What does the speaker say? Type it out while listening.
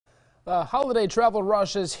Holiday travel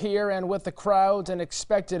rush is here, and with the crowds and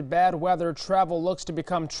expected bad weather, travel looks to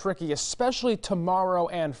become tricky, especially tomorrow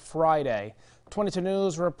and Friday. 22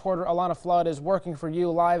 News reporter Alana Flood is working for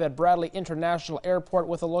you live at Bradley International Airport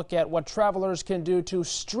with a look at what travelers can do to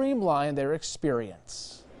streamline their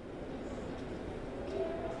experience.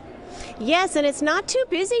 Yes, and it's not too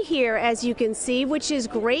busy here, as you can see, which is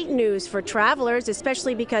great news for travelers,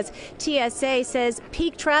 especially because TSA says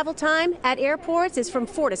peak travel time at airports is from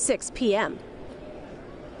 4 to 6 p.m.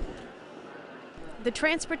 The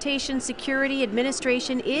Transportation Security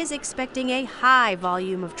Administration is expecting a high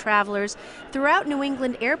volume of travelers throughout New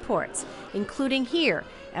England airports, including here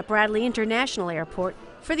at Bradley International Airport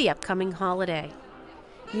for the upcoming holiday.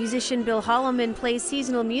 Musician Bill Holloman plays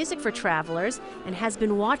seasonal music for travelers and has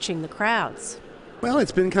been watching the crowds. Well,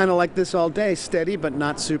 it's been kind of like this all day, steady but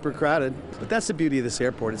not super crowded. But that's the beauty of this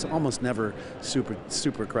airport. It's almost never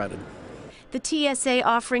super crowded. The TSA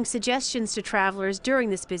offering suggestions to travelers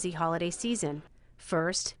during this busy holiday season.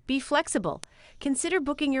 First, be flexible. Consider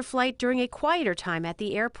booking your flight during a quieter time at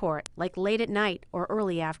the airport, like late at night or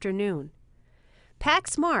early afternoon. Pack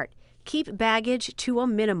smart. Keep baggage to a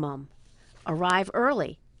minimum. Arrive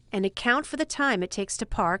early and account for the time it takes to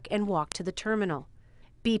park and walk to the terminal.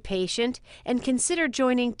 Be patient and consider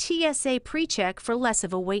joining TSA PreCheck for less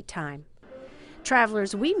of a wait time.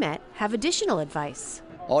 Travelers we met have additional advice.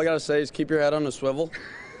 All I gotta say is keep your head on a swivel.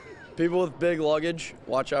 People with big luggage,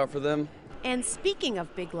 watch out for them. And speaking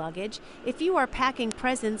of big luggage, if you are packing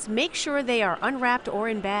presents, make sure they are unwrapped or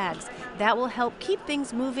in bags. That will help keep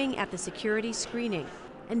things moving at the security screening.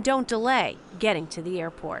 And don't delay getting to the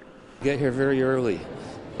airport. Get here very early.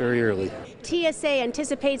 TSA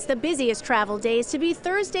anticipates the busiest travel days to be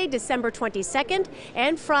Thursday, December 22nd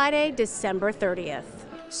and Friday, December 30th.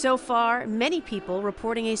 So far, many people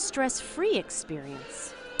reporting a stress-free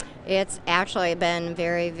experience. It's actually been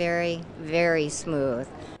very smooth.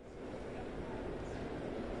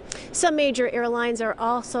 Some major airlines are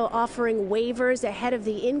also offering waivers ahead of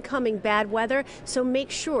the incoming bad weather, so make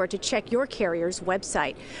sure to check your carrier's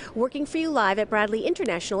website. Working for you live at Bradley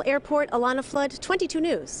International Airport, Alana Flood, 22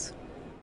 News.